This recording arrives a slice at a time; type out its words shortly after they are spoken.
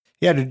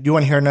Yeah, do you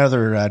want to hear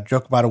another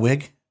joke about a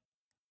wig?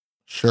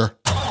 Sure.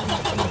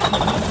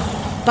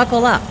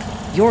 Buckle up.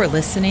 You're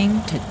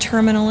listening to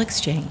Terminal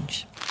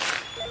Exchange.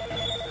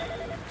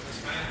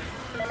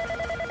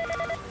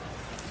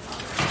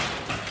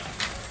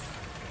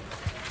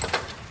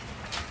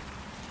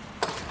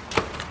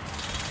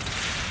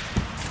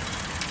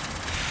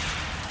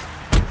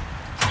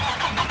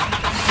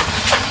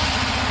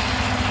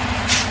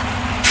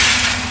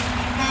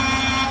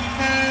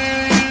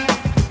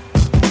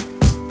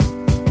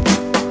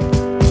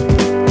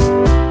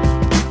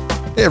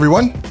 Hey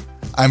everyone,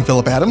 I'm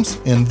Philip Adams,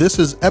 and this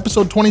is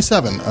episode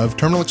 27 of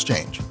Terminal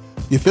Exchange,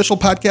 the official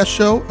podcast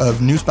show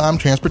of Nussbaum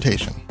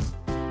Transportation.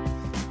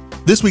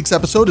 This week's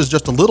episode is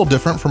just a little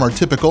different from our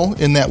typical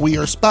in that we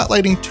are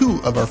spotlighting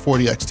two of our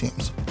 40X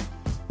teams.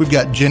 We've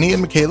got Jenny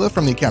and Michaela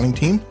from the accounting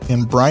team,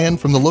 and Brian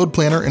from the load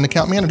planner and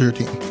account manager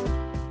team.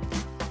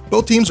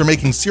 Both teams are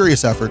making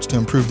serious efforts to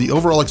improve the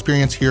overall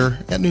experience here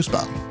at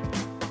Nussbaum.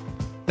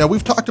 Now,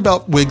 we've talked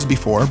about wigs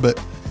before,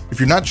 but if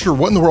you're not sure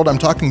what in the world I'm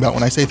talking about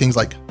when I say things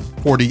like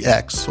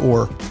 40X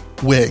or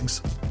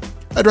wigs,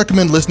 I'd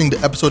recommend listening to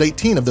episode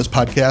 18 of this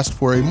podcast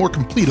for a more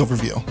complete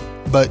overview.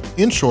 But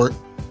in short,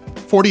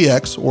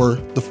 40X, or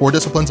the 4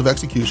 Disciplines of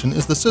Execution,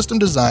 is the system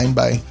designed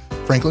by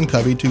Franklin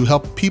Covey to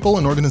help people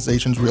and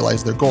organizations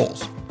realize their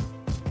goals.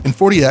 In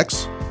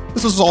 40X,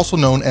 this is also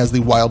known as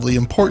the Wildly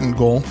Important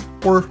Goal,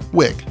 or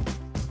WIG.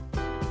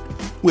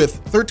 With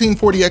 13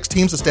 40X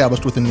teams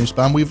established within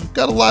Nussbaum, we've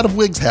got a lot of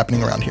wigs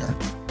happening around here.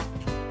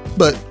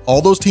 But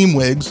all those team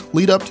wigs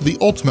lead up to the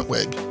ultimate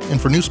wig, and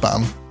for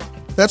Nussbaum,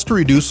 that's to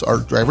reduce our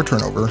driver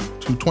turnover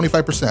to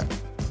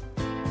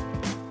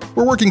 25%.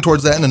 We're working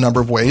towards that in a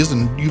number of ways,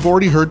 and you've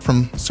already heard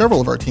from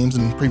several of our teams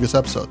in previous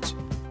episodes.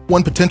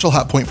 One potential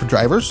hot point for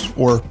drivers,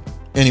 or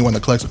anyone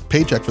that collects a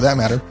paycheck for that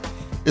matter,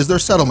 is their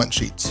settlement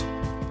sheets.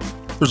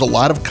 There's a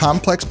lot of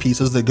complex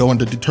pieces that go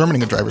into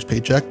determining a driver's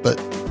paycheck, but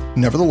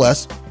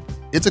nevertheless,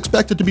 it's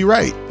expected to be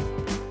right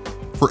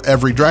for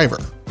every driver.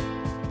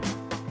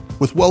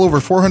 With well over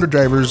 400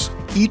 drivers,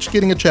 each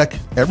getting a check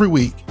every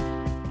week,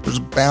 there's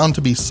bound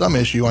to be some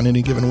issue on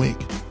any given week.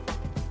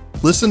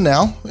 Listen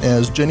now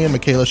as Jenny and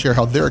Michaela share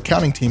how their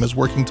accounting team is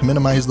working to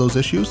minimize those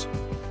issues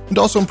and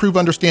also improve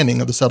understanding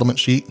of the settlement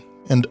sheet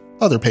and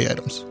other pay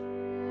items.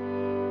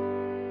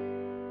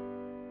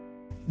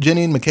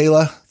 Jenny and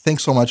Michaela,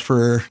 thanks so much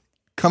for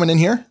coming in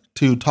here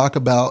to talk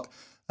about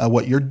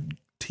what your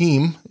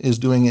team is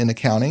doing in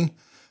accounting.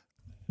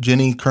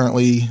 Jenny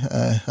currently,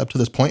 up to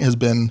this point, has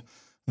been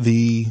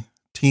the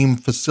team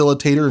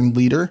facilitator and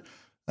leader.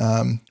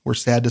 We're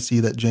sad to see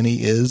that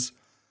Jenny is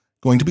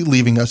going to be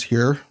leaving us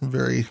here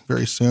very,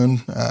 very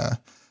soon.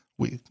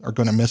 We are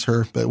going to miss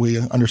her, but we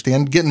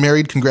understand. Getting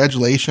married,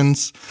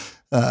 congratulations,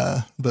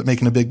 but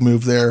making a big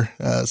move there.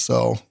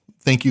 So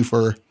thank you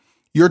for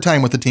your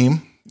time with the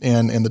team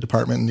and the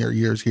department and your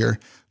years here.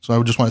 So I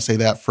would just want to say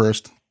that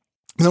first.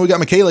 And then we got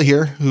Michaela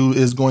here, who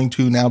is going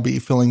to now be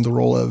filling the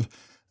role of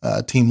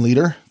team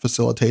leader,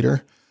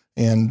 facilitator.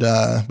 And,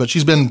 but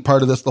she's been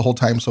part of this the whole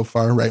time so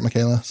far, right,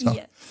 Michaela? So,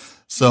 yes.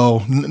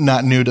 So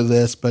not new to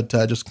this, but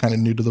just kind of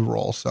new to the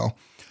role. So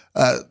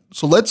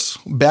let's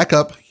back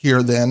up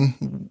here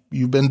then.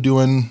 You've been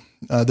doing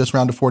this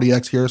round of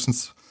 40X here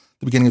since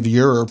the beginning of the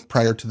year or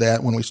prior to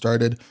that when we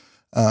started.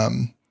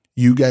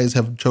 You guys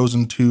have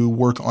chosen to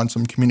work on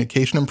some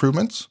communication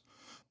improvements.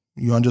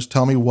 You want to just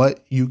tell me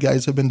what you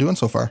guys have been doing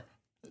so far?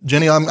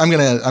 Jenny, I'm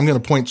gonna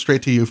point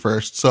straight to you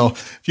first. So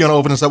if you want to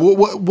open us up,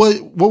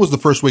 what was the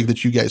first wig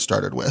that you guys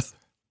started with?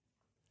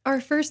 Our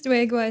first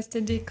wig was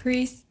to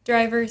decrease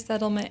driver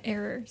settlement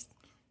errors.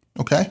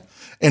 Okay,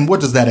 and what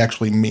does that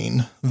actually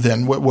mean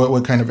then?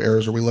 What kind of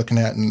errors are we looking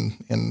at,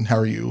 and how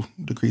are you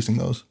decreasing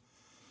those?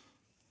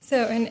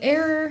 So an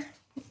error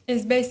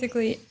is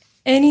basically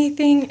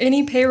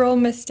any payroll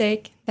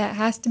mistake that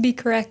has to be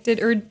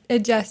corrected or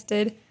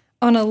adjusted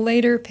on a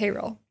later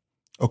payroll.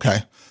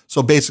 Okay.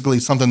 So basically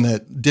something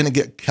that didn't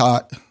get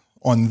caught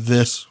on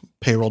this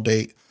payroll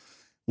date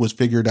was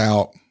figured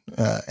out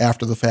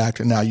after the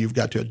fact, and now you've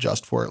got to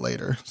adjust for it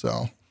later.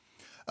 So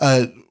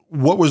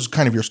what was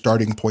kind of your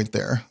starting point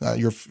there?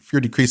 If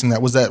you're decreasing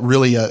that, was that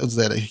really is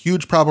that a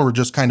huge problem or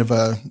just kind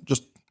of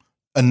just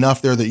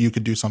enough there that you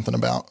could do something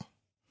about?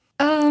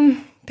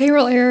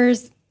 Payroll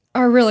errors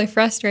are really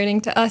frustrating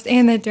to us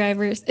and the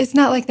drivers. It's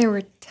not like there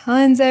were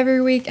tons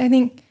every week. I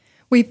think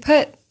we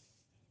put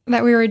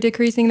that we were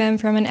decreasing them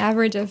from an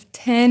average of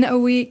 10 a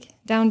week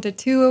down to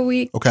 2 a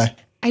week. Okay.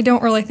 I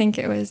don't really think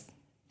it was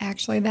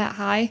actually that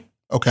high.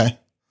 Okay.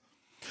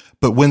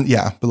 But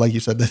like you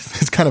said,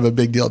 it's kind of a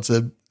big deal.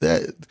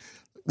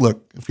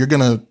 Look, if you're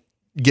going to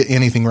get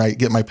anything right,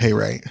 get my pay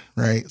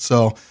right.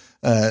 So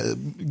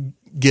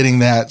getting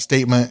that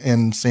statement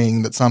and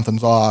seeing that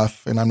something's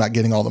off and I'm not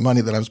getting all the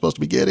money that I'm supposed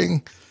to be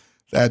getting,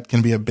 that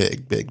can be a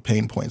big, big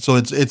pain point. So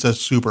it's a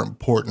super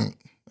important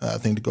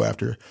thing to go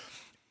after.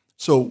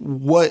 So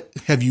what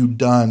have you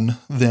done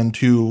then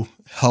to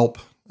help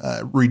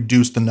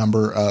reduce the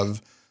number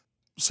of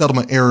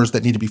settlement errors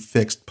that need to be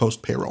fixed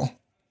post-payroll?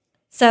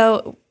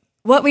 So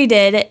what we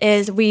did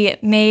is we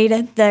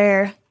made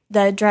their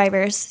the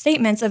driver's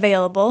statements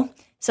available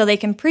so they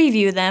can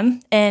preview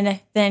them and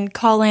then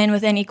call in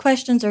with any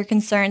questions or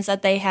concerns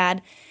that they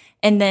had.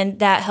 And then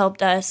that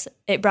helped us.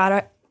 It brought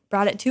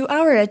it to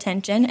our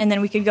attention, and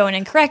then we could go in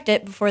and correct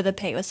it before the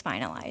pay was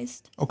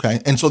finalized. Okay.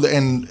 And so,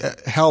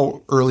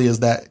 how early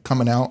is that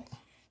coming out?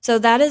 So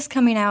that is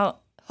coming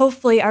out,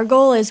 hopefully, our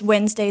goal is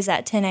Wednesdays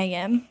at 10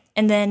 a.m.,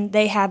 and then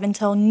they have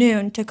until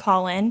noon to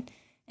call in,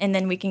 and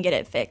then we can get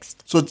it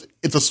fixed. So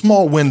it's a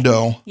small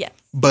window, Yes.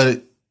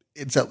 but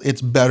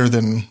it's better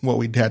than what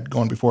we'd had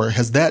going before.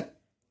 Has that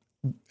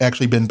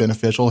actually been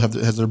beneficial?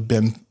 Has there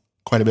been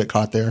quite a bit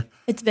caught there?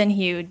 It's been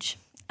huge.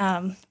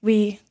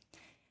 We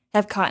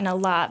have caught in a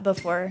lot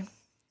before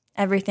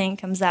everything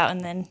comes out,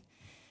 and then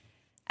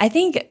I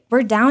think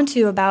we're down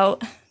to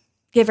about,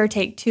 give or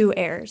take, 2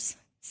 errors.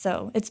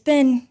 So it's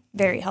been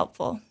very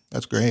helpful.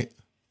 That's great.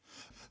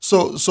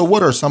 So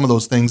what are some of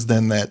those things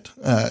then that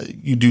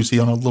you do see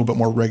on a little bit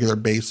more regular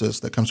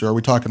basis that comes through? Are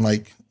we talking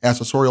like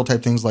accessorial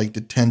type things like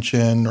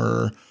detention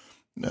or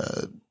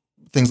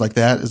things like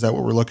that? Is that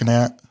what we're looking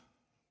at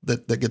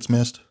that gets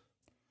missed?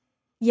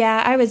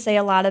 Yeah, I would say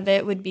a lot of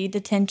it would be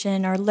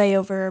detention or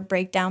layover or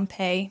breakdown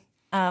pay.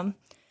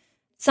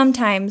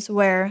 Sometimes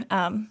where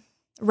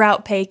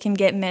route pay can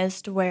get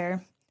missed,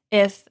 where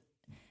if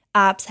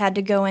ops had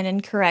to go in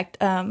and correct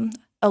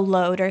a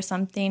load or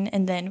something,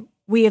 and then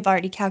we have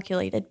already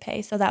calculated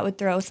pay, so that would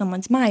throw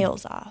someone's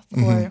miles off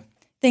or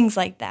things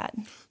like that.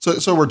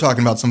 So we're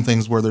talking about some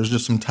things where there's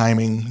just some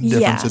timing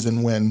differences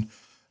in when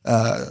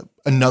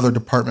another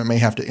department may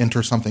have to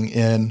enter something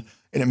in,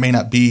 and it may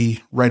not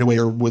be right away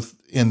or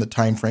within the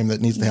time frame that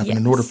needs to happen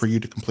in order for you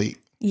to complete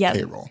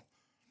payroll.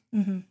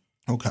 Mm-hmm.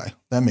 Okay,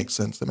 that makes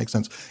sense. And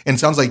it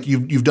sounds like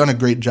you've done a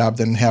great job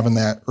then having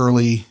that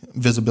early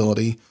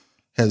visibility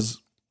has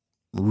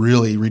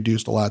really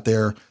reduced a lot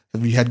there.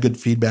 Have you had good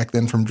feedback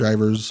then from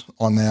drivers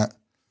on that?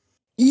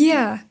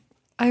 Yeah,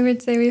 I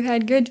would say we've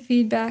had good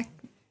feedback.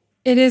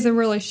 It is a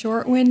really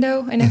short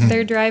window, and if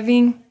they're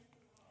driving,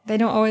 they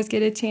don't always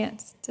get a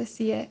chance to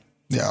see it.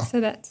 Yeah.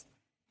 So that's...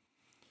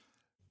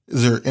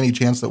 Is there any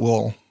chance that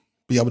we'll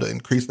be able to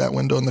increase that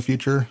window in the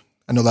future?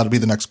 I know that'll be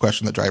the next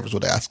question that drivers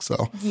would ask.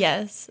 So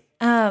Yes.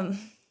 I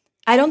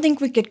don't think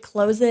we could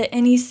close it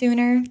any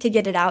sooner to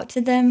get it out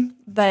to them,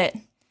 but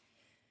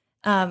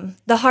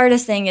the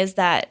hardest thing is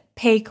that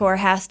Paycor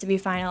has to be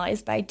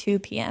finalized by 2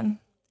 p.m.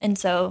 And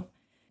so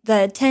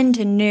the 10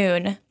 to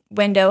noon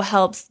window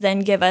helps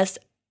then give us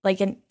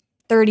like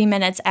 30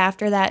 minutes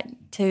after that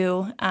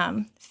to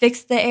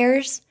fix the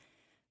errors.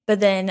 But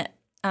then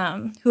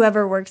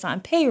whoever works on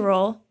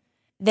payroll,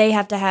 they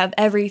have to have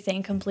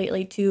everything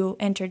completely to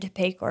enter to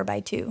Paycor by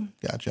 2.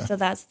 Gotcha. So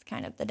that's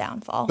kind of the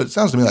downfall. But it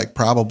sounds to me like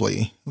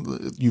probably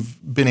you've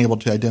been able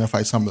to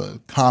identify some of the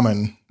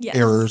common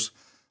errors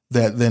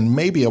that then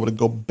may be able to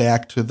go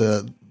back to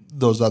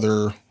those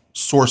other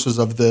sources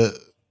of the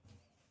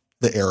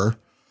error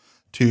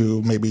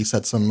to maybe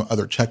set some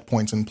other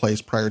checkpoints in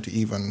place prior to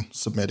even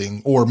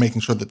submitting or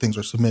making sure that things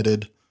are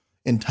submitted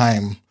in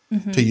time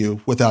to you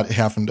without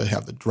having to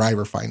have the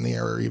driver find the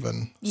error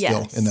even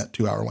still in that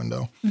 2-hour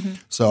window.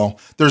 So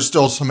there's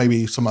still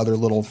maybe some other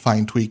little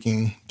fine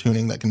tweaking,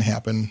 tuning that can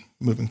happen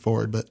moving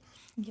forward. But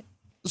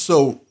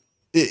so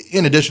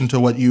in addition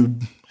to what you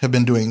have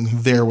been doing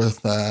there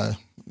with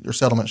your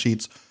settlement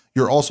sheets,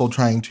 you're also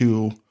trying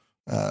to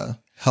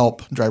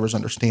help drivers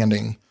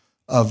understanding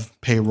of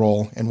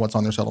payroll and what's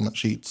on their settlement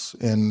sheets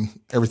and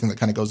everything that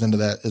kind of goes into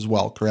that as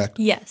well, correct?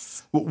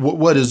 Yes.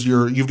 What is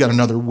you've got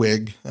another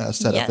WIG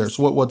set up there.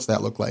 So what's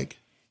that look like?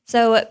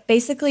 So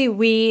basically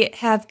we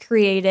have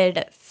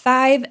created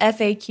 5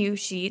 FAQ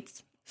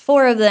sheets.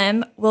 4 of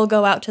them will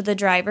go out to the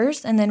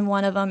drivers, and then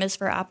 1 of them is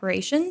for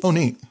operations. Oh,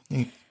 neat.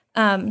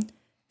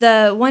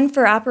 The one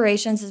for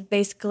operations is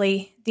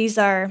basically, these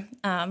are,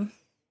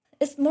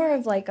 it's more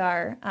of like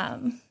our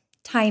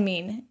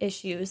timing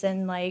issues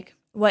and like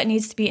what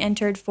needs to be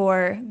entered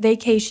for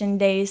vacation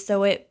days,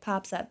 so it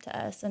pops up to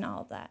us and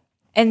all of that.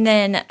 And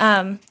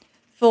then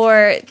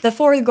for the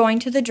 4 going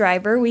to the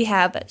driver, we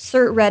have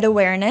Cert Red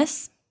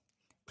Awareness.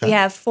 Okay. We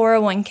have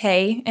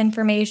 401k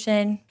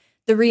information,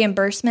 the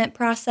reimbursement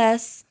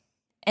process,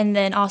 and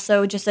then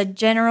also just a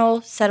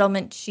general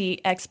settlement sheet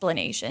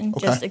explanation,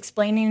 just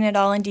explaining it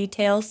all in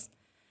details.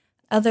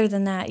 Other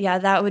than that,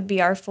 that would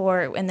be our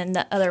 4, and then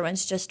the other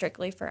one's just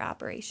strictly for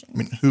operations. I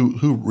mean,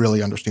 who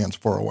really understands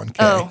 401k?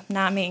 Oh,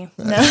 not me.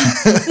 No,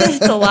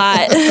 it's a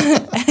lot.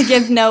 I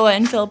give Noah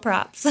and Phil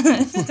props.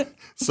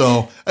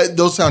 So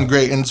those sound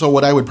great. And so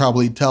what I would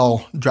probably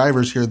tell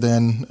drivers here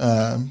then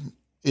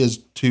is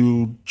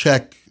to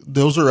check.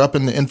 Those are up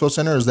in the info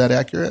center. Is that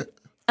accurate?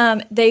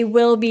 They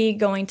will be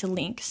going to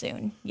Link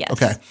soon. Yes.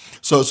 Okay.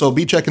 So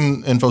be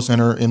checking info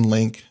center in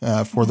Link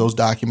for those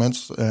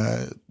documents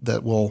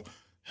that will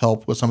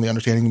help with some of the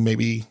understanding.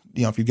 Maybe,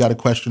 if you've got a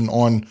question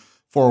on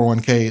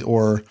 401k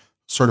or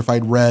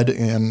certified red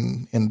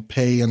and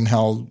pay and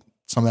how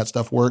some of that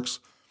stuff works,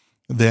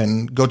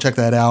 then go check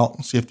that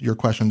out. See if your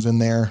question's in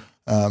there.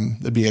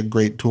 It'd be a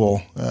great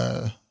tool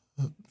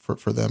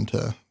for them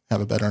to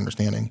have a better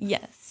understanding.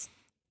 Yes.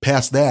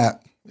 Past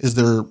that, is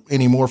there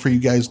any more for you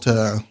guys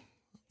to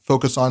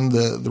focus on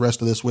the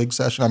rest of this WIG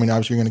session? I mean,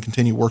 obviously you're going to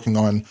continue working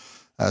on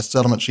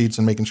settlement sheets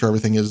and making sure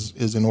everything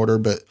is in order.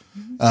 But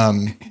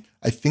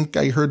I think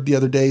I heard the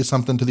other day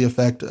something to the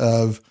effect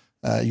of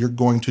you're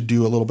going to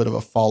do a little bit of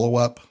a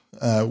follow-up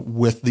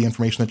with the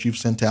information that you've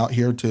sent out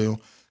here to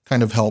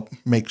kind of help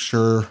make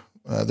sure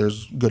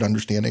there's good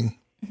understanding.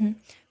 Mm-hmm.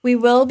 We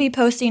will be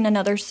posting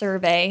another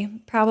survey,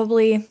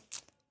 probably,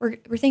 we're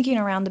thinking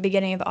around the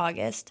beginning of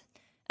August.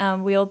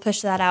 We'll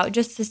push that out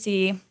just to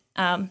see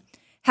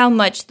how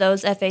much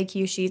those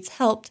FAQ sheets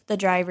helped the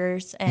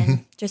drivers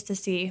and just to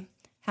see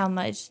how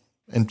much.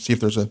 And see if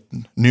there's a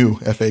new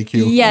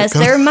FAQ. Yes,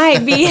 there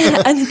might be.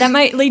 That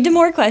might lead to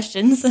more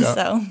questions. Yeah.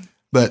 So,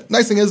 but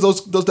nice thing is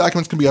those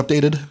documents can be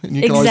updated, and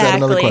you can always add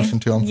another question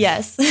to them.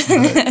 Yes.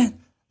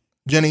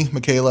 Jenny,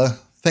 Michaela,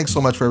 thanks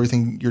so much for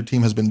everything your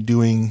team has been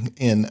doing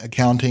in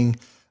accounting.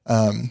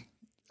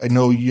 I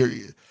know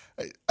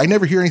I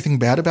never hear anything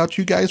bad about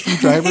you guys from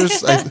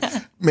drivers.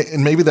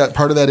 And maybe that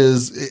part of that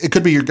is, it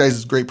could be your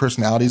guys' great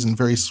personalities and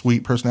very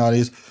sweet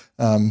personalities.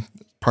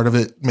 Part of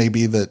it may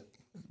be that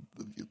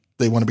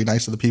they want to be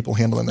nice to the people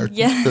handling their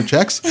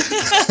checks.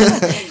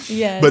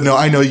 Yes. But no,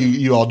 I know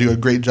you all do a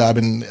great job.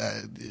 And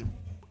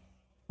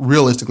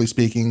realistically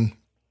speaking,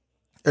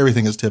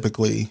 everything is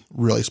typically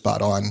really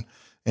spot on.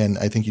 And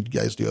I think you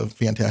guys do a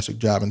fantastic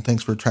job. And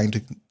thanks for trying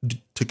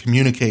to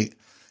communicate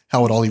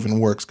how it all even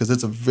works, because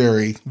it's a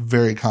very,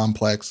 very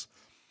complex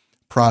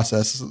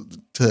process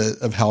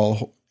of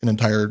how an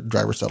entire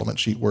driver settlement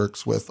sheet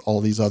works with all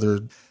these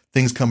other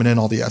things coming in,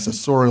 all the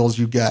accessorials.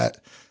 You've got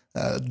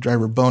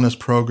driver bonus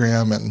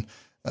program and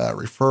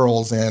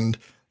referrals and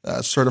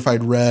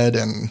certified red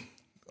and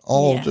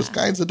all just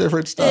kinds of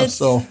different stuff. It's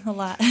so a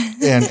lot.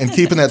 and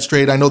keeping that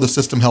straight. I know the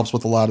system helps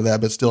with a lot of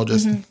that, but still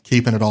just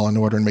keeping it all in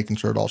order and making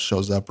sure it all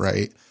shows up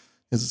right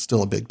is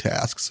still a big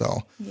task.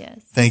 So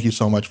thank you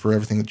so much for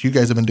everything that you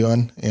guys have been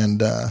doing,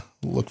 and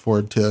look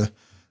forward to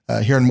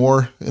hearing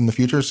more in the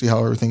future, see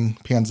how everything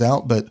pans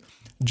out. But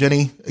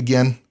Jenny,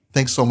 again,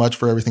 thanks so much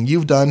for everything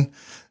you've done,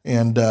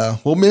 and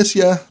we'll miss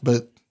you,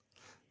 but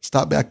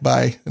stop back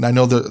by. And I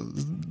know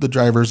the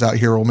drivers out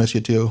here will miss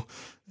you too.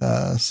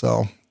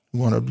 So we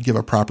want to give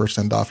a proper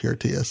send off here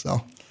to you.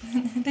 So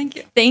Thank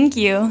you. Thank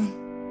you.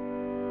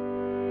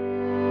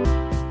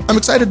 I'm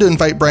excited to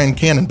invite Brian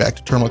Cannon back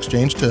to Terminal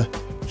Exchange to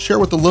share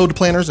what the load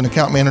planners and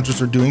account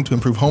managers are doing to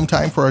improve home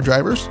time for our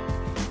drivers,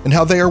 and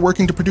how they are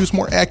working to produce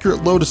more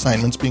accurate load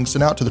assignments being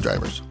sent out to the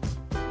drivers.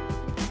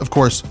 Of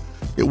course,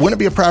 it wouldn't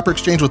be a proper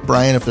exchange with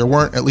Brian if there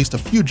weren't at least a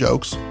few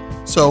jokes,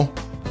 so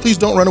please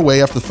don't run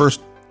away after the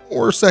first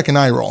or second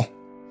eye roll.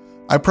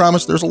 I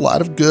promise there's a lot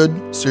of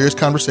good, serious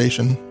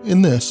conversation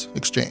in this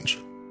exchange.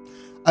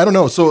 I don't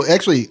know. So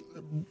actually,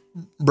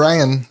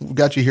 Brian, we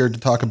got you here to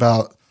talk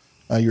about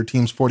your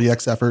team's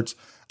 40X efforts.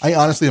 I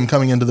honestly am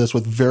coming into this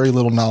with very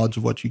little knowledge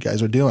of what you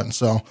guys are doing.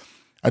 So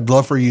I'd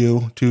love for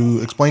you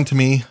to explain to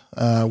me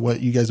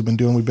what you guys have been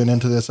doing. We've been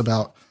into this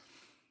about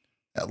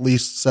at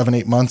least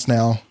 7-8 months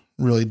now,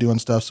 really doing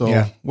stuff.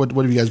 So what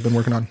have you guys been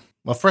working on?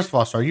 Well, first of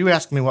all, so are you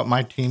asking me what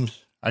my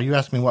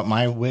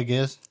WIG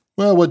is?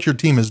 Well, what your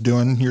team is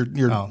doing,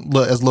 you're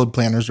as load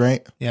planners,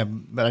 right? Yeah,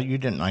 but you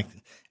didn't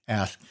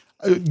ask.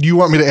 Do you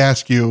want me to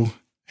ask you,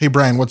 hey,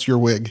 Brian, what's your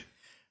WIG?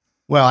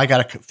 Well, I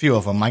got a few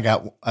of them. I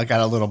got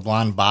a little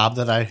blonde bob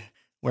that I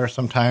wear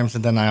sometimes,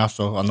 and then I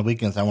also, on the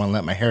weekends, I want to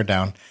let my hair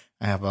down.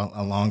 I have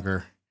a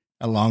longer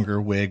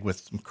wig with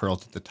some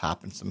curls at the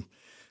top and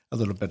a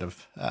little bit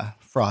of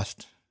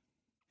frost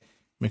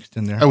mixed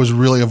in there. I was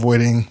really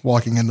avoiding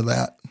walking into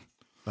that,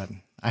 but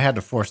I had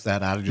to force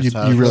that out.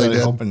 I was really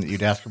hoping that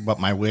you'd ask what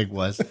my wig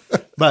was.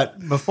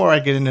 But before I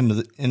get into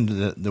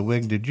the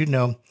wig, did you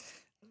know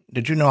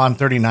on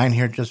 39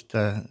 here, just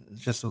a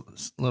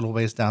little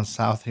ways down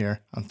south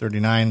here on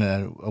 39,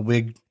 a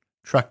wig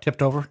truck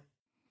tipped over?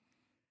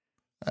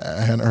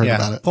 I hadn't heard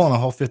about it. Pulling a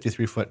whole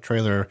 53-foot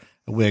trailer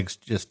of wigs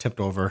just tipped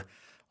over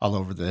all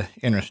over the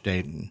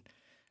interstate, and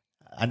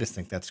I just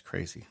think that's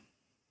crazy.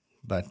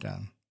 But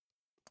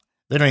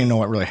they don't even know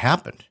what really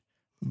happened.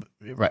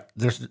 Right,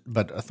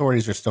 but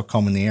authorities are still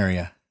combing the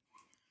area,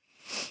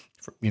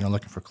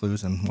 looking for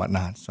clues and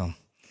whatnot. So,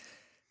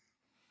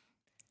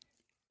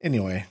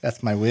 anyway,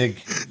 that's my wig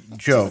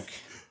joke.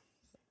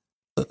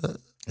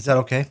 Is that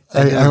okay?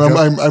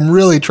 I'm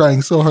really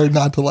trying so hard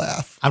not to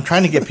laugh. I'm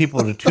trying to get people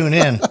to tune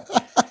in.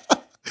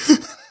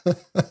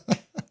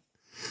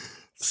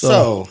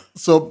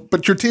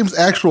 But your team's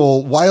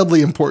actual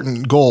wildly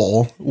important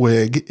goal,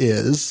 WIG,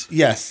 is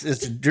yes,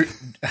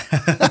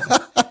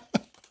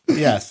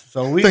 yes.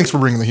 So thanks for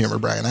bringing the humor,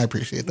 Brian. I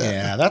appreciate that.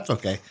 Yeah, that's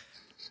okay.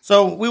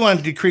 So we want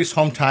to decrease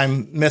home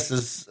time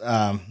misses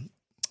from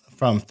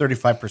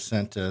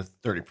 35% to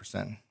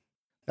 30%.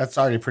 That's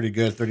already pretty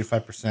good,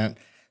 35%.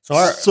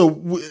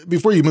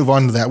 Before you move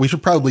on to that, we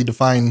should probably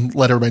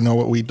let everybody know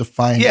what we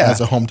define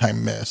as a home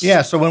time miss.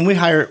 Yeah. So when we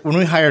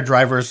hire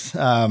drivers,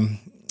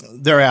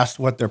 they're asked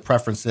what their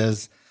preference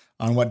is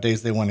on what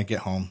days they want to get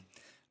home.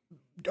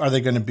 Are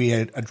they going to be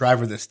a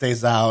driver that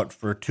stays out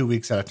for 2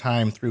 weeks at a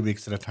time, 3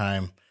 weeks at a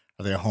time?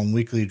 Are they a home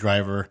weekly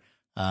driver?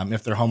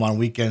 If they're home on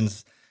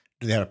weekends,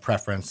 do they have a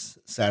preference,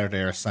 Saturday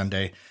or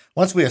Sunday?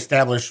 Once we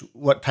establish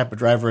what type of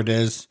driver it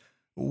is,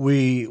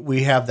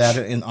 we have that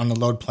on the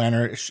load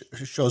planner. It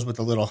shows with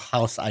the little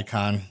house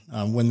icon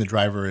when the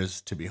driver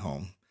is to be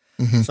home.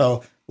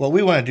 So what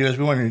we want to do is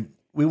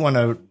we want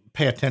to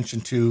pay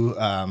attention to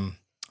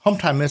home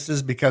time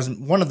misses, because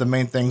one of the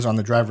main things on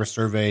the driver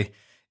survey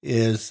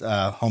is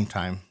home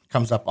time.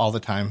 Comes up all the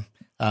time.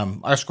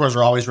 Our scores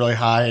are always really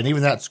high, and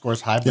even that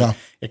score's high, but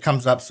it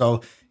comes up.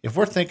 So if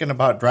we're thinking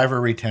about driver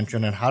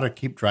retention and how to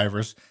keep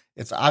drivers,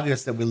 it's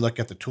obvious that we look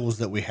at the tools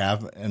that we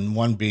have, and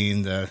one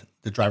being the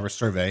driver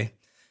survey,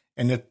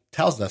 and it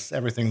tells us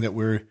everything that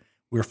we're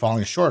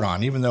falling short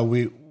on, even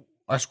though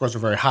our scores are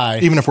very high.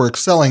 Even if we're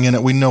excelling in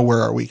it, we know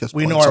where our weakest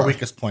points are. We know our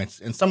weakest points,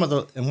 and some of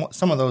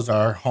those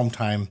are home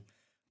time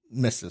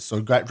misses.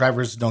 So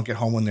drivers don't get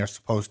home when they're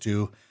supposed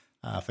to.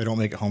 If they don't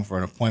make it home for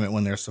an appointment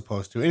when they're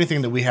supposed to,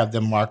 anything that we have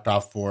them marked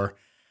off for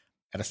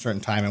at a certain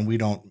time and we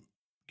don't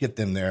get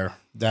them there,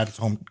 that's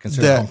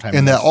considered home time.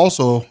 And that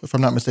also, if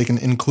I'm not mistaken,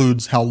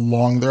 includes how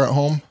long they're at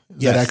home.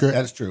 Is that accurate?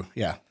 That's true.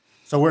 Yeah.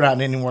 So we're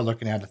not anymore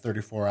looking at a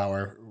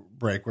 34-hour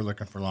break. We're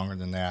looking for longer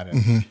than that.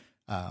 And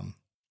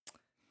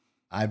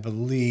I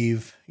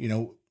believe,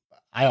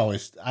 I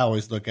always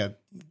look at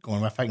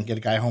going, if I can get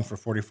a guy home for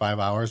 45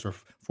 hours or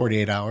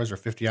 48 hours or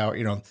 50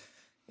 hours,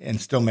 and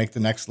still make the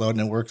next load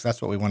and it works,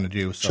 that's what we want to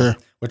do. So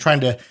we're trying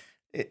to,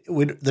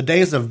 the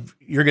days of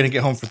you're going to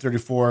get home for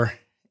 34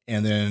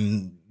 and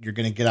then you're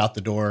going to get out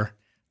the door,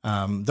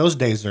 those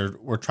days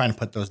we're trying to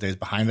put those days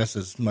behind us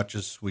as much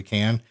as we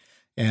can,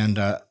 and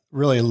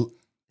really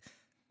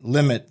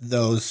limit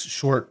those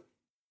short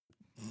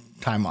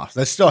time offs.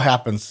 That still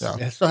happens. Yeah.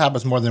 It still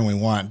happens more than we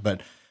want,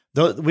 but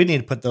we need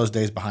to put those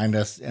days behind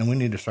us, and we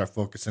need to start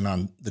focusing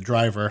on the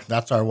driver.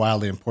 That's our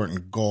wildly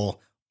important goal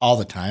all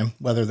the time,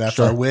 whether that's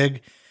our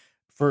WIG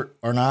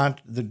or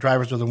not. The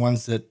drivers are the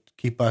ones that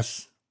keep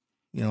us,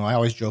 I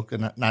always joke,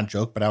 and not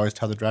joke, but I always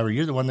tell the driver,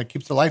 you're the one that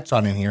keeps the lights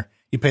on in here.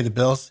 You pay the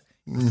bills,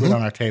 food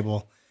on our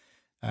table.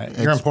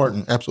 You're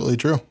important. Absolutely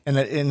true. And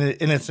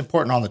it's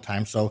important all the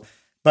time. So,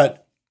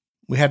 but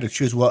we had to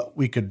choose what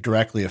we could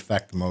directly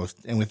affect the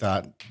most. And we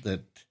thought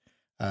that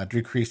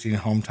decreasing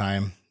home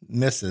time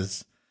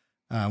misses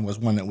was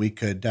one that we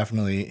could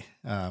definitely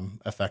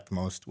affect the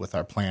most with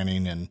our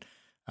planning and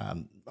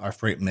our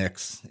freight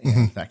mix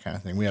and that kind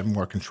of thing. We had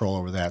more control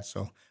over that.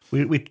 So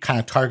we kind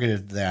of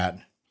targeted that.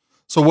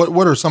 So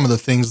what are some of the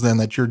things then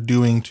that you're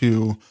doing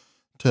to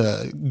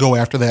go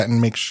after that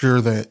and make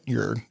sure that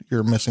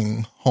you're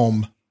missing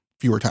home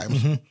fewer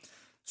times?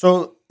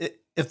 So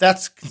if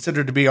that's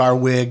considered to be our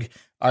WIG,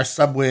 our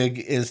sub-WIG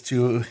is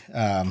to,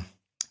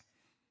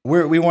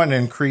 we want to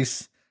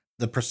increase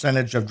the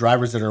percentage of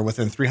drivers that are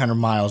within 300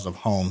 miles of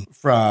home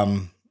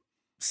from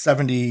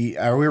 70,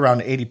 are we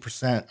around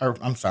 80%? Or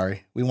I'm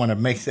sorry, we want to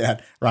make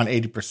that around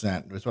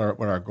 80%. Is what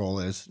our goal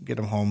is. Get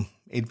them home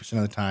 80%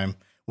 of the time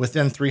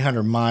within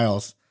 300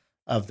 miles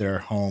of their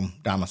home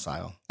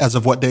domicile. As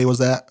of what day was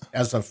that?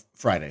 As of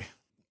Friday.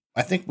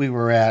 I think we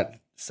were at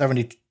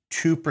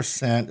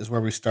 72% is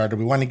where we started.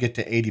 We want to get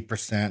to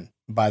 80%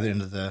 by the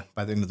end of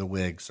the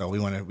WIG. So we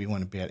want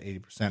to be at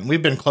 80%. And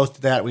we've been close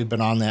to that. We've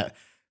been on that,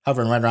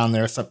 hovering right around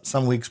there.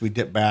 Some weeks we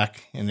dip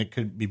back, and it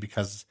could be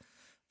because of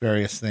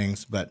various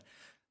things, but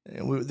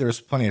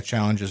there's plenty of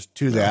challenges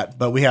to that.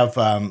 But we have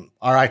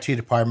our IT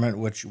department,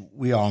 which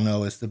we all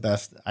know is the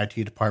best IT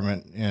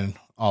department in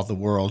all the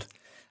world.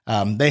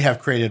 They have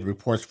created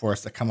reports for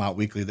us that come out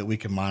weekly that we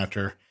can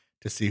monitor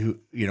to see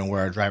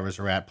where our drivers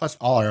are at. Plus,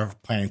 all our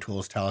planning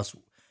tools tell us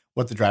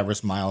what the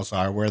drivers' miles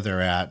are, where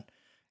they're at,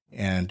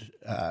 and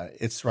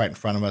it's right in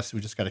front of us.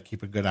 We just got to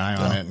keep a good eye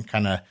on it and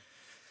kind of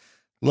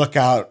look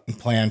out and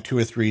plan 2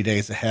 or 3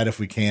 days ahead if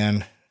we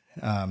can.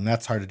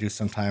 That's hard to do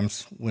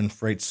sometimes when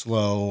freight's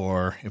slow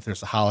or if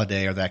there's a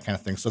holiday or that kind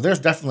of thing. So there's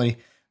definitely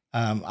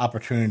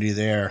opportunity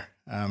there.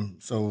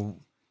 So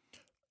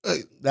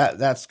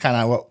that's kind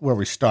of where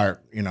we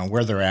start,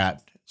 where they're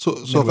at. So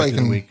if I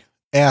can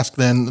ask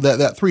then,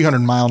 that 300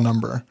 mile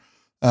number,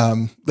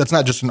 that's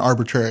not just an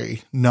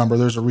arbitrary number.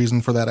 There's a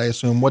reason for that, I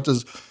assume.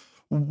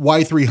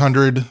 Why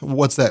 300?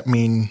 What's that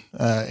mean?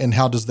 And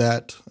how does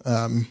that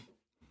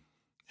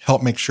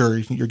help make sure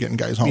you're getting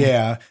guys home?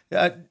 Yeah.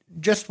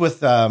 Just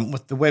with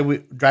the way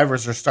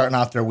drivers are starting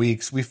out their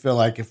weeks, we feel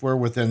like if we're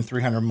within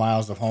 300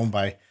 miles of home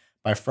by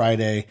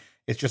Friday,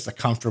 it's just a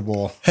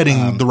comfortable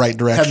heading the right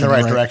direction.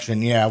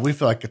 Direction, yeah. We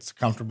feel like it's a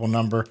comfortable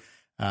number,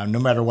 no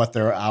matter what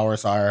their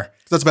hours are.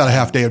 So that's about a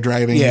half day of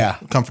driving,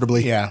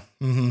 comfortably. Yeah,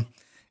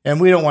 and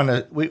we don't want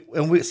to.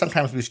 We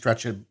sometimes we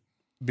stretch it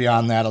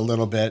beyond that a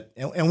little bit,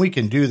 and we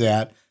can do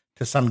that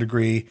to some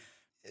degree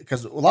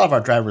because a lot of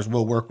our drivers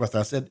will work with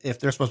us if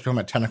they're supposed to come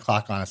at 10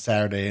 o'clock on a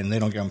Saturday and they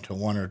don't get them till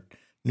 1 or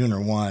noon or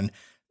 1.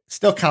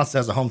 Still counts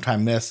as a home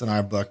time miss in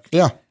our book.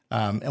 Yeah.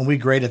 And we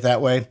grade it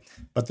that way,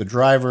 but the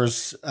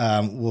drivers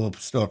will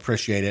still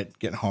appreciate it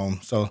getting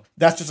home. So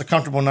that's just a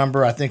comfortable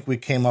number I think we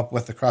came up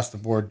with across the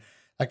board.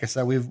 Like I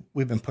said,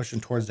 we've been pushing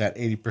towards that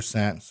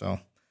 80%. So,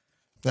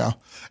 yeah.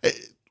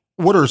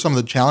 What are some of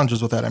the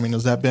challenges with that? I mean,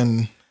 has that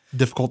been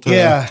difficult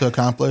to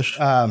accomplish?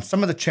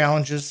 Some of the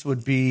challenges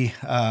would be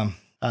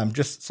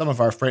just some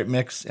of our freight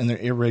mix in the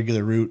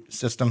irregular route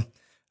system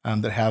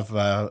that have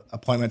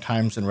appointment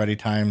times and ready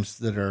times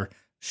that are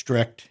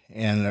strict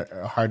and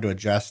are hard to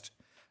adjust.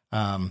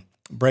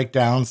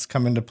 Breakdowns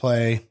come into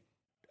play.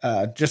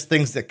 Just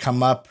things that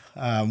come up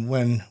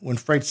when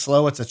freight's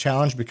slow, it's a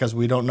challenge because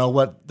we don't know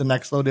what the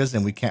next load is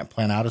and we can't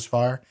plan out as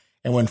far.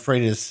 And when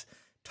freight is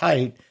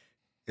tight,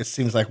 it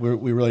seems like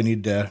we really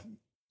need to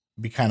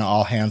be kind of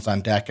all hands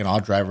on deck and all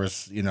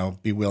drivers,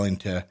 be willing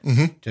to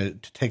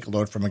take a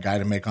load from a guy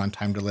to make on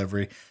time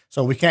delivery.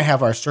 So we can't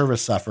have our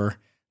service suffer.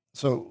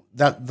 So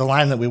that the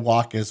line that we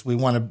walk is we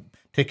want to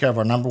take care of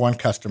our number one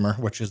customer,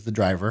 which is the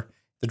driver.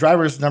 The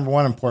driver is number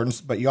one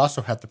importance, but you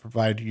also have to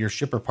provide your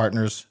shipper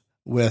partners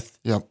with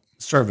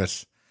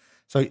service.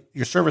 So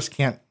your service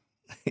can't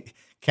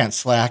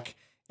slack,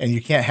 and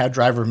you can't have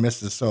driver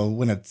misses. So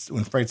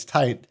when freight's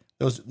tight,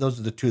 those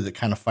are the two that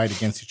kind of fight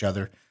against each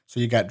other. So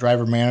you got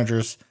driver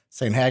managers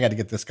saying, "Hey, I got to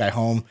get this guy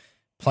home."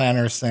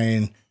 Planners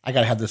saying, "I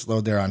got to have this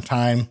load there on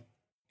time,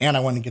 and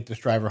I want to get this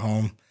driver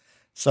home."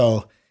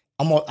 So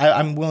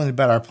I'm willing to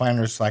bet our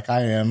planners, like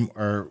I am,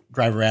 are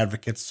driver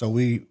advocates. So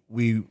we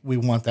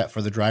want that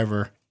for the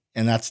driver,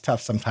 and that's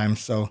tough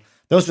sometimes. So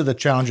those are the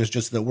challenges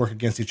just that work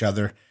against each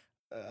other.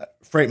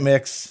 Freight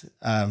mix,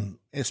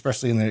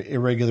 especially in the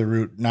irregular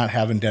route, not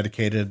having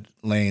dedicated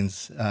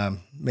lanes,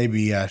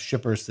 maybe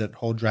shippers that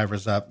hold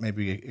drivers up,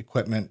 maybe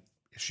equipment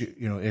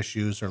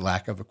issues or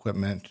lack of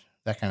equipment,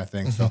 that kind of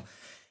thing. Mm-hmm.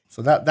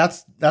 So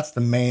that's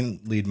the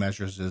main lead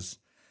measures, is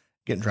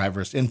getting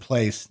drivers in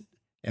place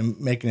and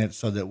making it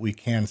so that we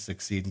can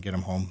succeed and get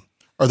them home.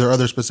 Are there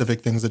other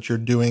specific things that you're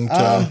doing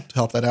to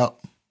help that out?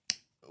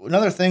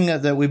 Another thing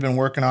that we've been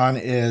working on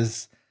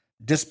is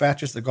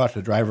dispatches that go out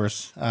to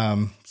drivers.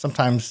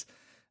 Sometimes,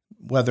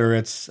 whether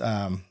it's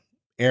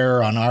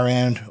error on our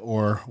end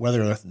or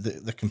whether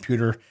the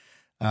computer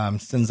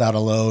sends out a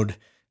load,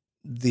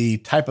 the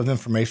type of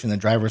information that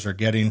drivers are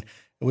getting,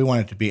 we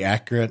want it to be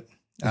accurate.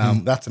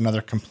 That's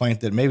another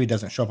complaint that maybe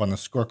doesn't show up on the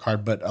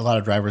scorecard, but a lot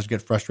of drivers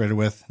get frustrated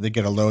with. They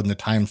get a load and the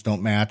times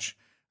don't match,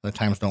 the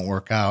times don't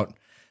work out,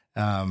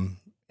 and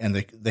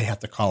they have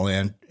to call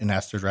in and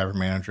ask their driver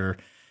manager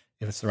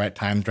if it's the right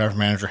time. The driver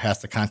manager has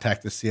to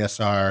contact the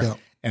CSR,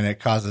 and it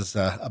causes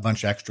a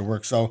bunch of extra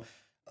work. So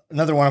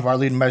another one of our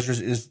lead measures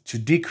is to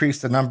decrease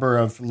the number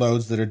of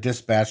loads that are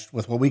dispatched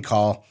with what we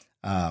call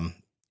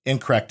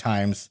incorrect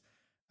times.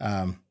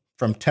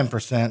 From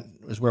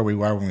 10% is where we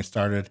were when we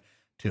started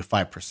to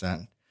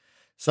 5%.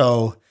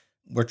 So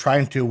we're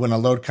trying to, when a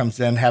load comes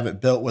in, have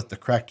it built with the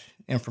correct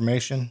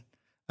information.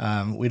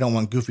 We don't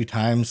want goofy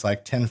times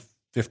like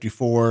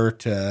 10:54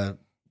 to,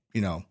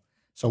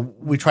 so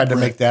we tried to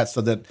make that so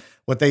that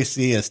what they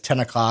see is 10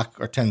 o'clock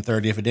or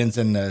 10:30. If it ends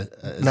in a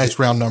nice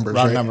round numbers,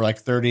 number like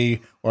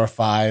 30 or a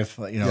 5,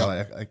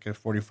 like a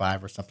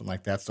 45 or something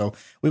like that. So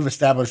we've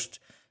established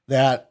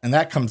that, and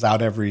that comes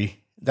out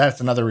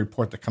that's another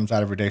report that comes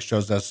out every day,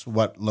 shows us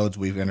what loads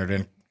we've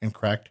entered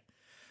incorrect.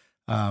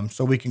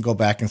 So we can go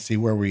back and see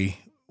where we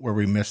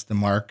missed the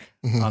mark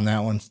on that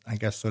one, I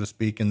guess, so to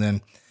speak. And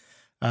then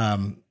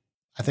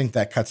I think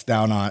that cuts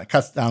down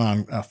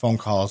on phone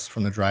calls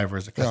from the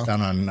drivers. It cuts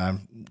down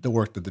on the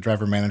work that the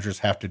driver managers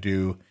have to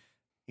do.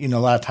 A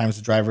lot of times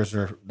the drivers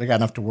they got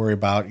enough to worry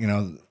about,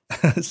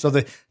 so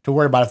to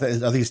worry about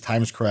are these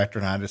times correct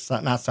or not. It's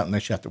not something they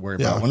should have to worry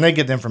about. When they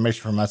get the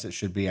information from us, it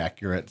should be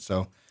accurate.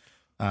 So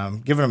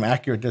giving them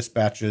accurate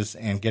dispatches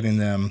and getting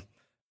them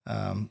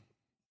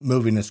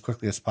moving as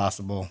quickly as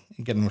possible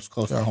and getting them as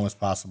close to home as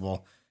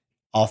possible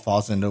all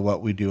falls into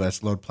what we do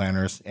as load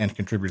planners and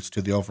contributes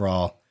to the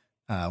overall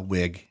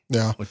WIG,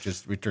 which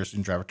is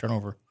reducing driver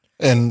turnover.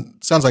 And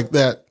sounds like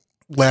that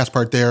last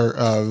part there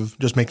of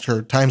just making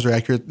sure times are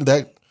accurate,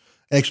 that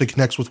actually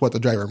connects with what the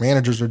driver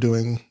managers are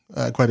doing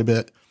quite a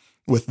bit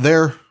with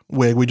their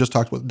WIG. We just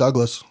talked with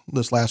Douglas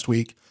this last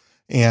week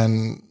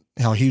and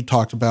how he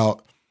talked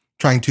about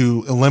trying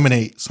to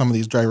eliminate some of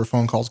these driver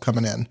phone calls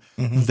coming in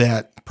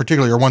that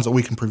particularly are ones that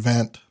we can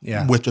prevent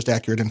with just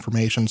accurate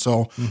information.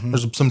 So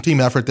there's some team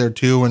effort there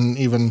too. And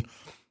even,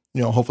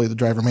 hopefully the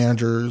driver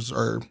managers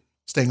are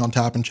staying on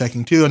top and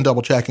checking too and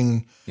double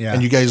checking. Yeah.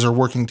 And you guys are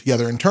working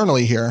together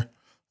internally here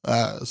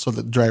so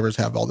that drivers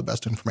have all the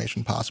best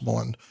information possible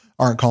and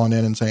aren't calling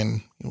in and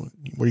saying,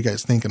 what are you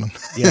guys thinking on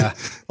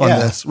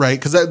this? Right.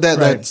 Because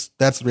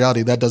that's the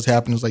reality. That does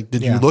happen. Is like,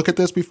 did you look at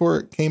this before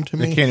it came to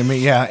me? It came to me.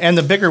 Yeah. And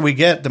the bigger we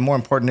get, the more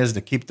important it is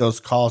to keep those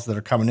calls that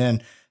are coming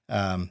in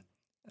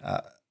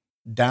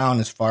down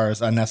as far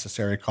as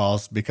unnecessary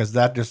calls, because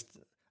a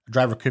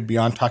driver could be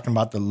on talking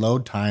about the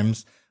load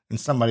times and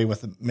somebody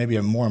with maybe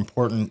a more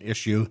important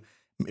issue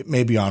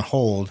may be on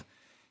hold.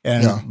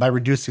 And by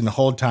reducing the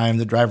hold time,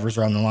 the drivers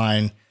are on the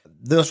line.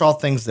 Those are all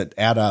things that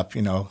add up,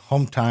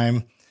 home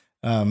time,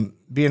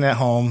 being at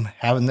home,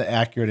 having the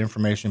accurate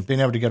information, being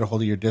able to get a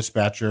hold of your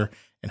dispatcher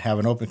and have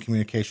an open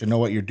communication, know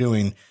what you're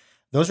doing.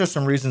 Those are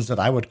some reasons that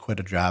I would quit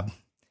a job.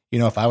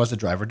 If I was a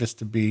driver, just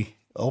to be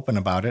open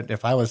about it.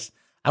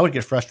 I would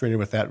get frustrated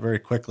with that very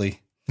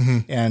quickly.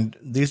 And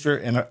these are,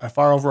 and if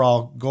our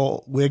overall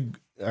goal,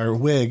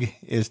 WIG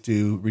is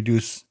to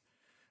reduce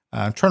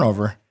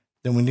turnover,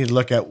 then we need to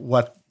look at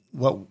where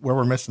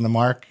we're missing the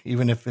mark.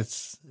 Even if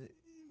it's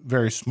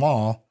very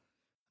small,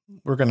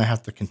 we're going to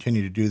have to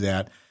continue to do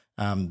that.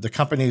 The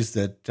companies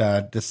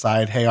that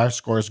decide, hey, our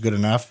score is good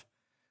enough,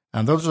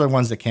 those are the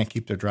ones that can't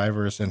keep their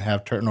drivers and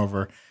have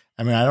turnover.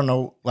 I mean, I don't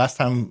know. Last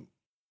time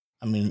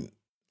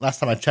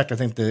I checked, I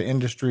think the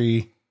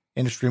industry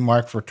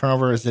mark for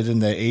turnover is it in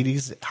the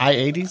 80s, high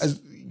 80s? I was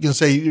gonna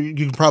say you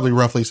can probably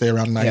roughly say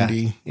around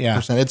 90%.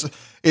 Yeah.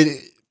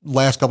 It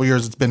last couple of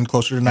years it's been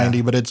closer to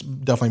 90, but it's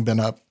definitely been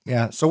up.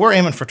 Yeah. So we're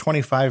aiming for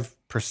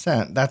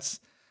 25%. That's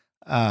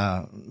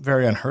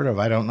very unheard of.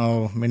 I don't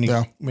know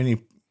many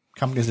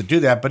companies that do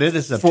that, but it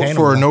is obtainable.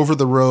 For an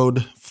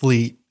over-the-road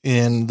fleet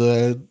in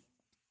the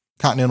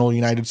continental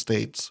United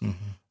States,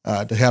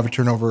 to have a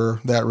turnover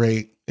that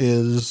rate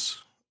is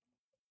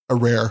a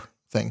rare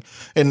thing.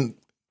 And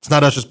it's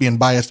not us just being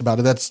biased about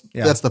it. That's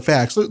the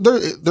facts.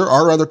 There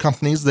are other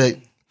companies that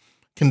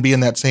can be in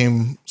that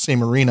same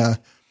arena,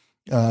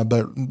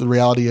 but the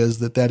reality is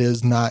that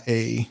is not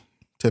a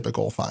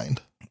typical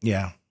find.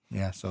 Yeah.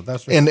 Yeah. So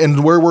that's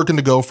and we're working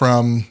to go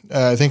from.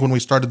 I think when we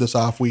started this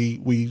off,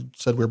 we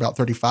said we're about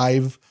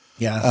 35.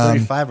 Yeah,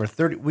 35 or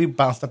 30. We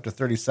bounced up to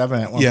 37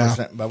 at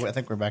 1%, but I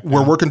think we're back down.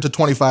 We're working to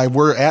 25.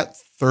 We're at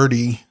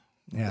 30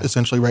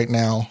 essentially right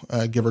now,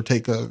 give or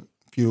take a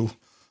few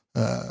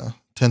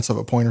tenths of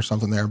a point or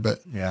something there.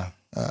 But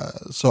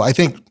so I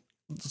think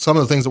some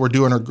of the things that we're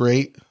doing are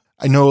great.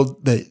 I know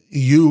that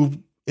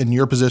you, in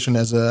your position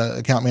as a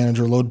account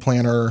manager, load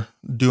planner,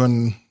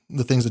 doing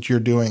the things that you're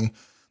doing,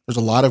 there's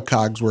a lot of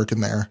cogs working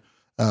there,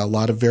 a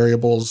lot of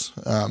variables.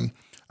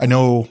 I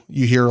know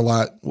you hear a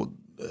lot.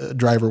 A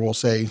driver will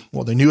say,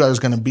 well, they knew I was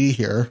going to be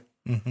here.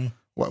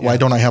 Why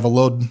don't I have a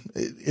load?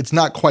 It's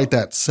not quite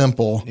that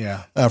simple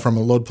from a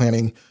load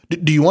planning.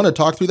 Do you want to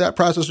talk through that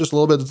process just a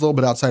little bit? It's a little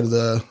bit outside of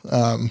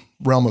the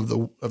realm of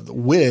the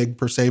WIG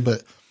per se,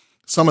 but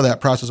some of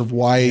that process of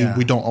why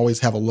we don't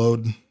always have a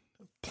load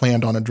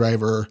planned on a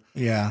driver,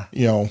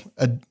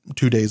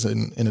 2 days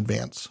in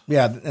advance.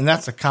 Yeah. And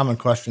that's a common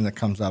question that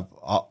comes up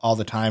all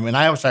the time. And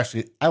I was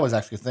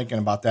actually thinking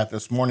about that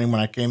this morning when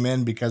I came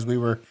in, because we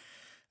were,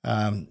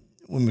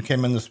 when we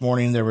came in this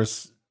morning, there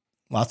was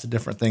lots of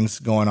different things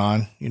going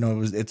on.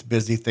 It's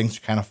busy. Things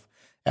kind of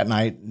at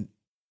night,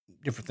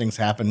 different things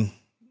happen.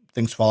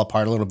 Things fall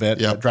apart a little bit.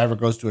 Yep. The driver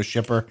goes to a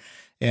shipper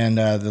and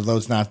the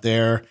load's not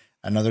there.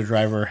 Another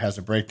driver has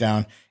a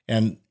breakdown,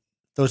 and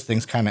those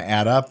things kind of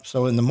add up.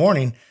 So in the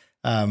morning,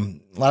 a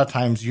lot of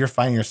times you're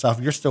finding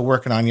yourself, you're still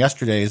working on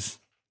yesterday's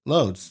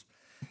loads.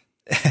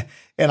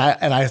 and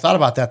I thought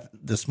about that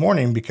this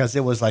morning, because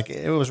it was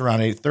around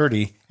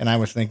 8:30, and I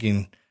was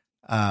thinking,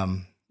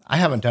 I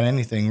haven't done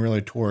anything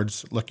really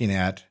towards looking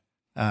at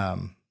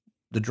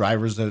the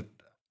drivers that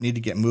need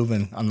to get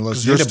moving on the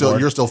loads.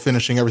 You're still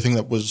finishing everything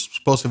that was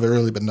supposed to have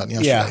really been done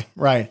yesterday. Yeah,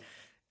 right.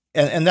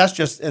 And that's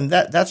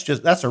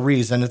a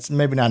reason. It's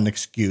maybe not an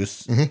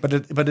excuse, but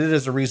it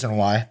is a reason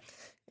why.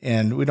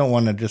 And we don't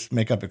want to just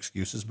make up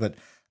excuses, but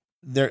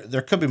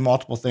there could be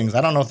multiple things.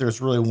 I don't know if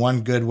there's really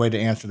one good way to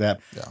answer that.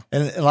 Yeah.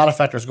 And a lot of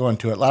factors go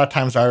into it. A lot of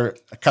times our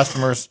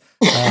customers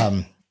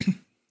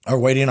are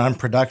waiting on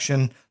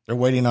production. They're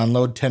waiting on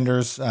load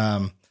tenders.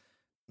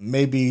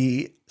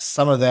 Maybe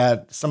some of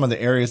the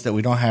areas that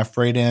we don't have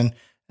freight in,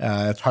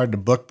 it's hard to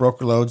book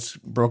broker loads.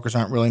 Brokers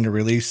aren't willing to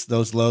release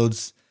those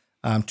loads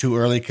too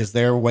early because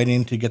they're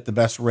waiting to get the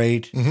best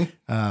rate.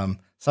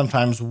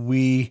 Sometimes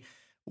we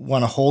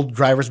want to hold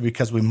drivers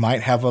because we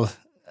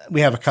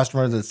have a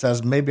customer that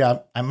says, maybe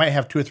I might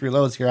have 2 or 3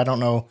 loads here. I don't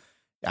know.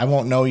 I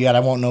won't know yet. I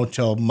won't know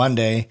till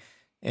Monday.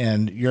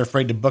 And you're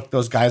afraid to book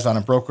those guys on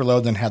a broker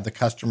load, then have the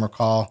customer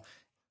call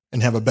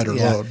and have a better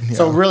load. Yeah.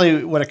 So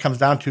really what it comes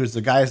down to is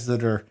the guys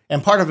that are,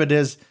 and part of it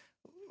is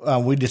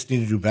we just need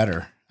to do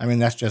better. I mean,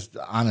 that's just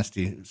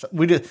honesty. So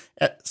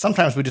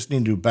sometimes we just need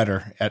to do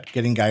better at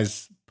getting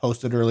guys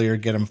posted earlier,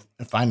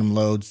 find them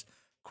loads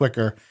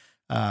quicker.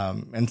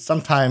 And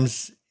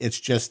sometimes it's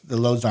just the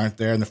loads aren't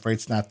there and the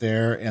freight's not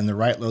there and the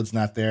right load's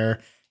not there.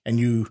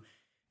 And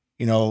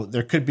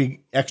there could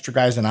be extra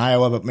guys in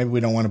Iowa, but maybe we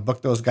don't want to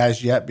book those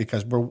guys yet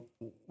because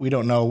we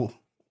don't know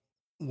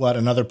what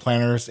another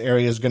planner's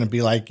area is going to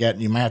be like yet.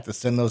 And you might have to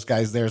send those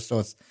guys there.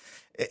 So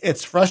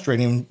it's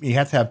frustrating. You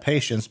have to have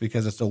patience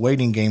because it's a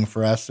waiting game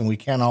for us and we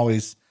can't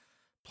always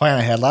plan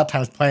ahead. A lot of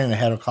times planning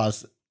ahead will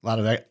cause a lot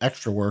of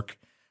extra work.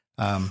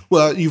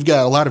 Well, you've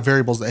got a lot of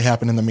variables that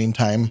happen in the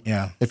meantime.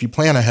 Yeah. If you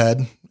plan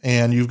ahead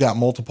and you've got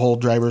multiple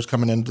drivers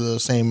coming into the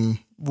same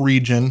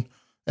region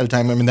at a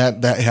time, I mean,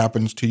 that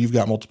happens too. You've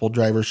got multiple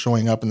drivers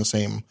showing up in the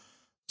same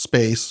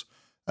space.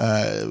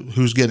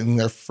 Who's getting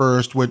there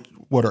first?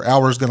 What are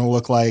hours going to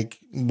look like?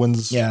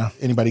 When's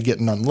anybody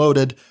getting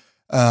unloaded?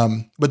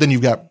 But then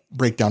you've got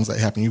breakdowns that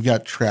happen. You've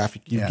got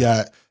traffic. You've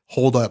got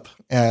hold up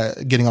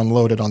getting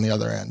unloaded on the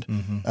other end.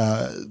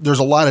 There's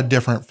a lot of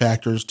different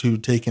factors to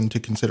take into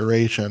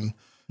consideration.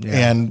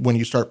 Yeah. And when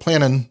you start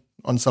planning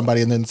on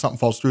somebody and then something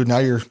falls through, now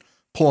you're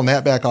pulling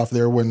that back off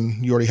there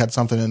when you already had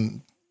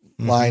something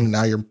line, and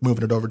now you're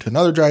moving it over to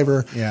another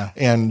driver, Yeah.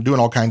 and doing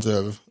all kinds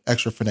of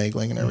extra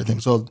finagling and everything.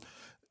 So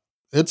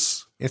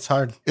it's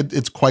hard.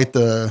 It's quite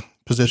the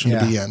position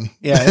to be in.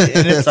 Yeah,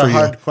 and it's a for you.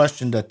 hard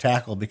question to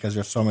tackle because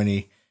there's so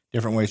many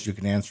different ways you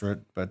can answer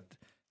it. But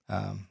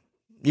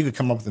you could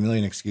come up with a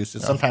million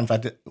excuses. Yeah.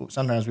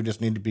 Sometimes we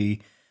just need to be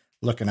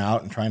looking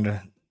out and trying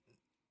to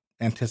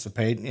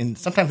anticipate. And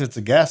sometimes it's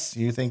a guess.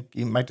 You think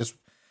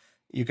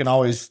you can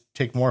always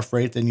take more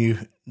freight than you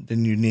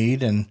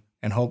need, and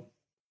hope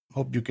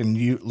you can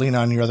lean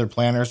on your other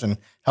planners and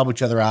help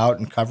each other out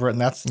and cover it.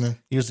 And that's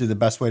usually the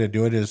best way to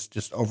do it, is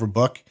just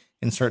overbook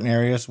in certain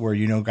areas where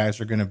guys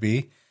are going to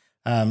be.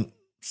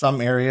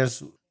 Some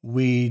areas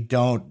we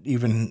don't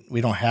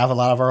have a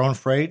lot of our own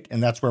freight,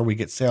 and that's where we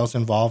get sales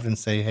involved and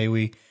say, hey,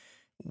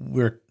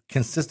 we're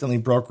consistently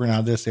brokering out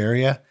of this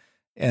area,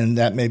 and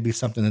that may be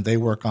something that they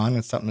work on.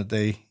 It's something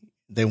that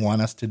they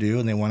want us to do,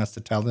 and they want us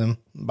to tell them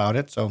about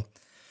it. So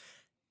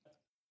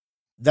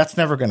that's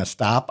never going to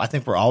stop. I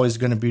think we're always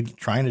going to be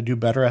trying to do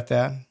better at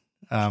that.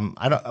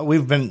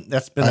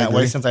 That's been that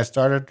way since I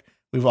started.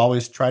 We've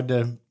always tried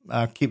to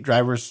keep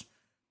drivers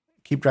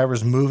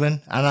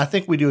moving, and I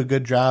think we do a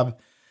good job.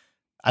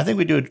 I think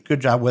we do a good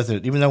job with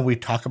it, even though we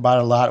talk about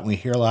it a lot and we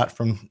hear a lot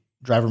from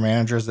driver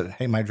managers that,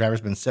 hey, my driver's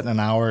been sitting an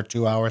hour or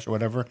 2 hours or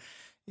whatever.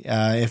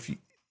 And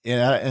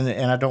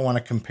I don't want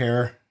to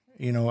compare,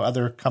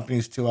 other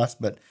companies to us,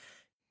 but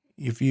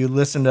if you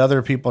listen to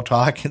other people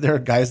talk, there are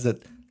guys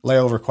that lay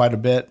over quite a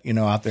bit,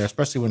 out there,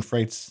 especially when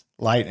freight's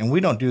light. And we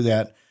don't do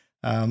that.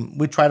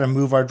 We try to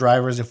move our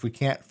drivers. If we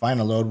can't find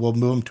a load, we'll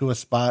move them to a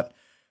spot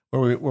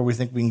where we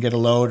think we can get a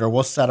load, or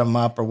we'll set them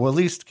up, or we'll at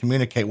least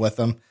communicate with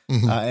them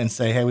and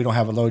say, hey, we don't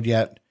have a load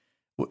yet.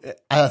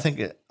 I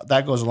think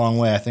that goes a long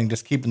way. I think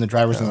just keeping the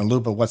drivers in the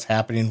loop of what's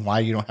happening, why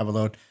you don't have a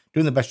load,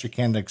 doing the best you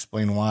can to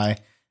explain why.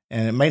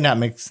 And it may not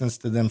make sense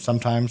to them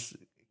sometimes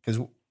because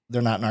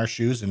they're not in our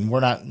shoes and we're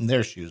not in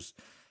their shoes.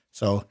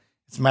 So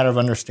it's a matter of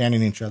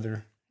understanding each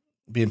other,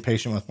 being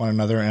patient with one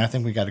another. And I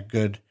think we got a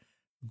good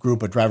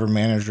group of driver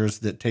managers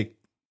that take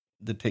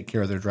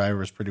care of their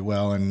drivers pretty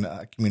well and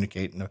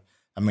communicate in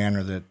a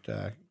manner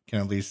that can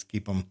at least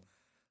keep them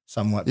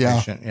somewhat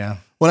patient. Yeah.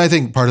 Well, I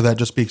think part of that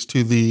just speaks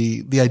to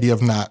the idea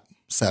of not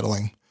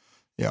settling.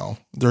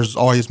 There's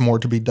always more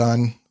to be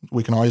done.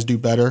 We can always do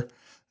better.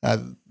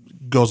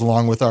 Goes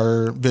along with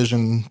our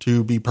vision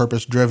to be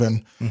purpose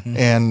driven.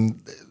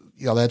 And,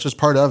 that's just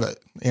part of it,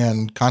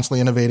 and constantly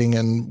innovating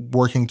and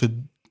working to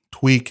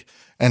tweak.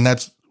 And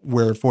that's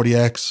where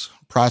 40X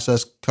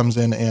process comes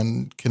in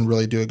and can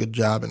really do a good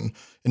job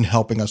in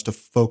helping us to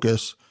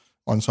focus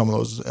on some of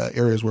those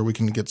areas where we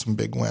can get some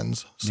big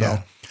wins.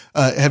 So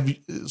have you,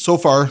 so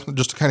far,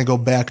 just to kind of go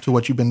back to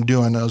what you've been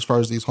doing as far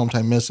as these home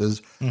time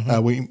misses,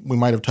 we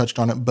might have touched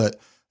on it, but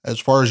as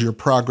far as your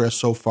progress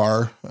so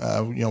far,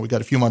 we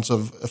got a few months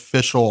of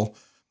official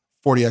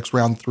 40X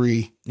round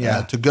 3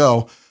 to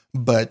go,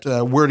 but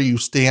where do you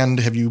stand?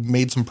 Have you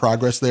made some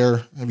progress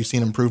there? Have you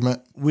seen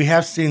improvement? We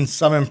have seen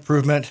some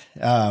improvement,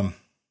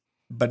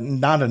 but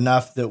not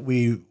enough that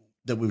we've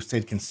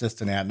stayed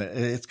consistent at.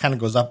 It kind of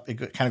goes up.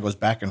 It kind of goes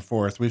back and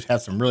forth. We've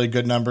had some really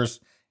good numbers,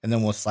 and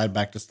then we'll slide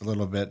back just a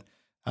little bit.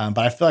 But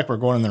I feel like we're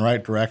going in the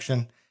right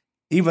direction.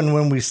 Even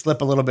when we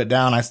slip a little bit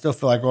down, I still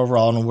feel like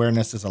overall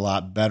awareness is a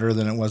lot better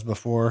than it was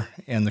before,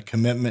 and the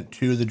commitment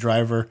to the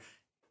driver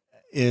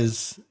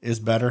is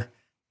better.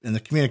 And the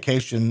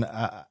communication,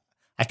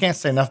 I can't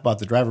say enough about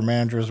the driver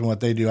managers and what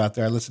they do out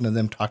there. I listen to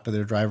them talk to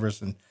their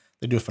drivers, and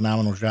they do a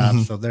phenomenal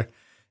job. So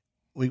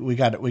we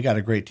got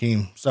a great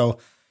team. So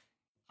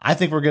I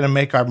think we're going to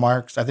make our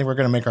marks. I think we're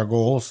going to make our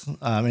goals.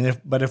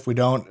 But if we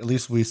don't, at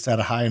least we set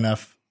a high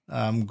enough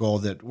goal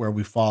that where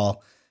we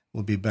fall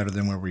will be better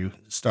than where we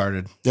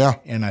started. Yeah.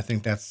 And I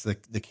think that's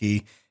the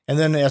key. And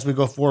then as we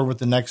go forward with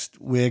the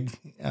next WIG,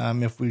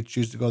 if we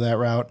choose to go that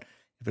route,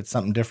 if it's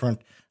something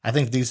different, I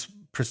think these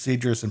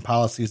procedures and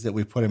policies that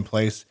we put in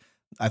place,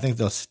 I think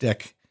they'll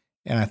stick.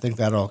 And I think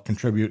that'll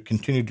continue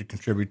to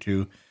contribute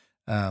to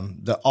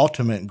the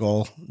ultimate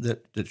goal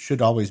that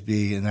should always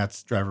be, and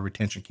that's driver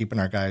retention, keeping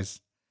our guys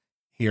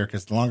here,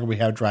 because the longer we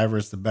have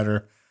drivers, the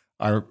better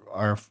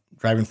our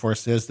driving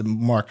force is, the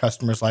more our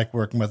customers like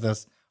working with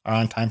us, our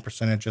on-time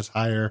percentage is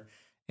higher,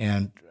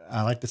 and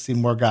I like to see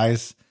more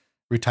guys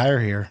retire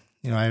here.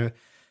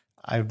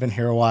 I've been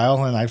here a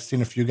while, and I've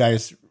seen a few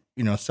guys,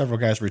 several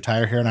guys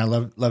retire here, and I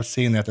love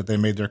seeing that they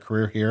made their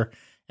career here,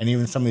 and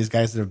even some of these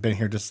guys that have been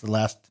here just the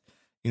last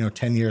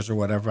 10 years or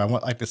whatever, I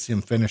would like to see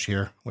them finish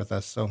here with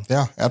us. So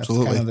yeah,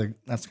 absolutely.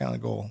 That's kind of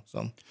the goal.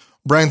 So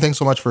Brian, thanks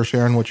so much for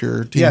sharing what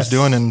your team's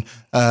doing, and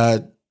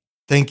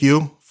thank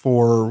you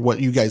for what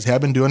you guys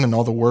have been doing and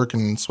all the work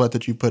and sweat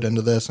that you put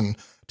into this and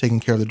taking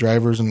care of the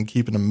drivers and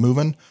keeping them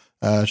moving.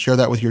 Share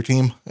that with your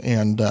team,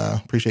 and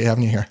appreciate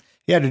having you here.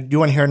 Yeah. Do you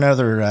want to hear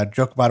another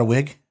joke about a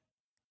wig?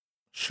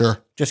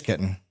 Sure. Just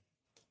kidding.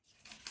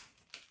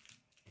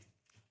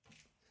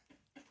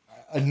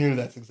 I knew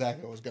that's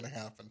exactly what was going to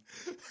happen.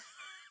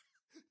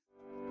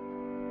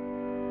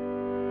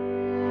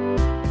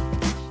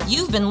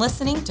 You've been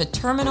listening to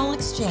Terminal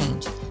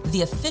Exchange,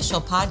 the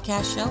official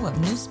podcast show of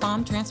New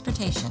Spam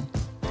Transportation.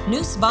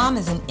 Nussbaum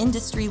is an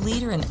industry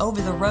leader in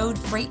over-the-road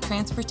freight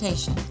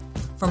transportation.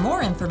 For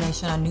more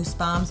information on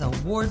Nussbaum's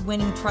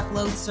award-winning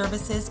truckload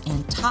services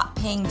and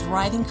top-paying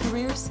driving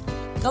careers,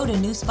 go to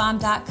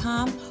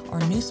nussbaum.com or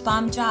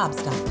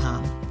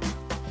nussbaumjobs.com.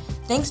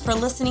 Thanks for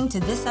listening to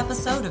this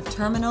episode of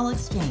Terminal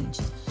Exchange.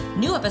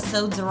 New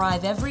episodes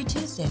arrive every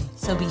Tuesday,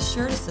 so be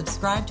sure to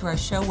subscribe to our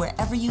show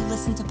wherever you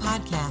listen to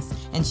podcasts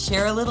and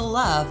share a little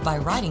love by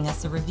writing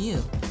us a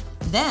review.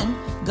 Then,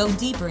 go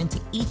deeper into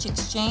each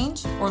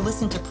exchange or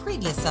listen to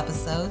previous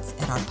episodes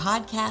at our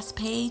podcast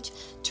page,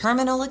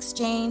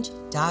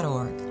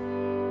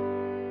 terminalexchange.org.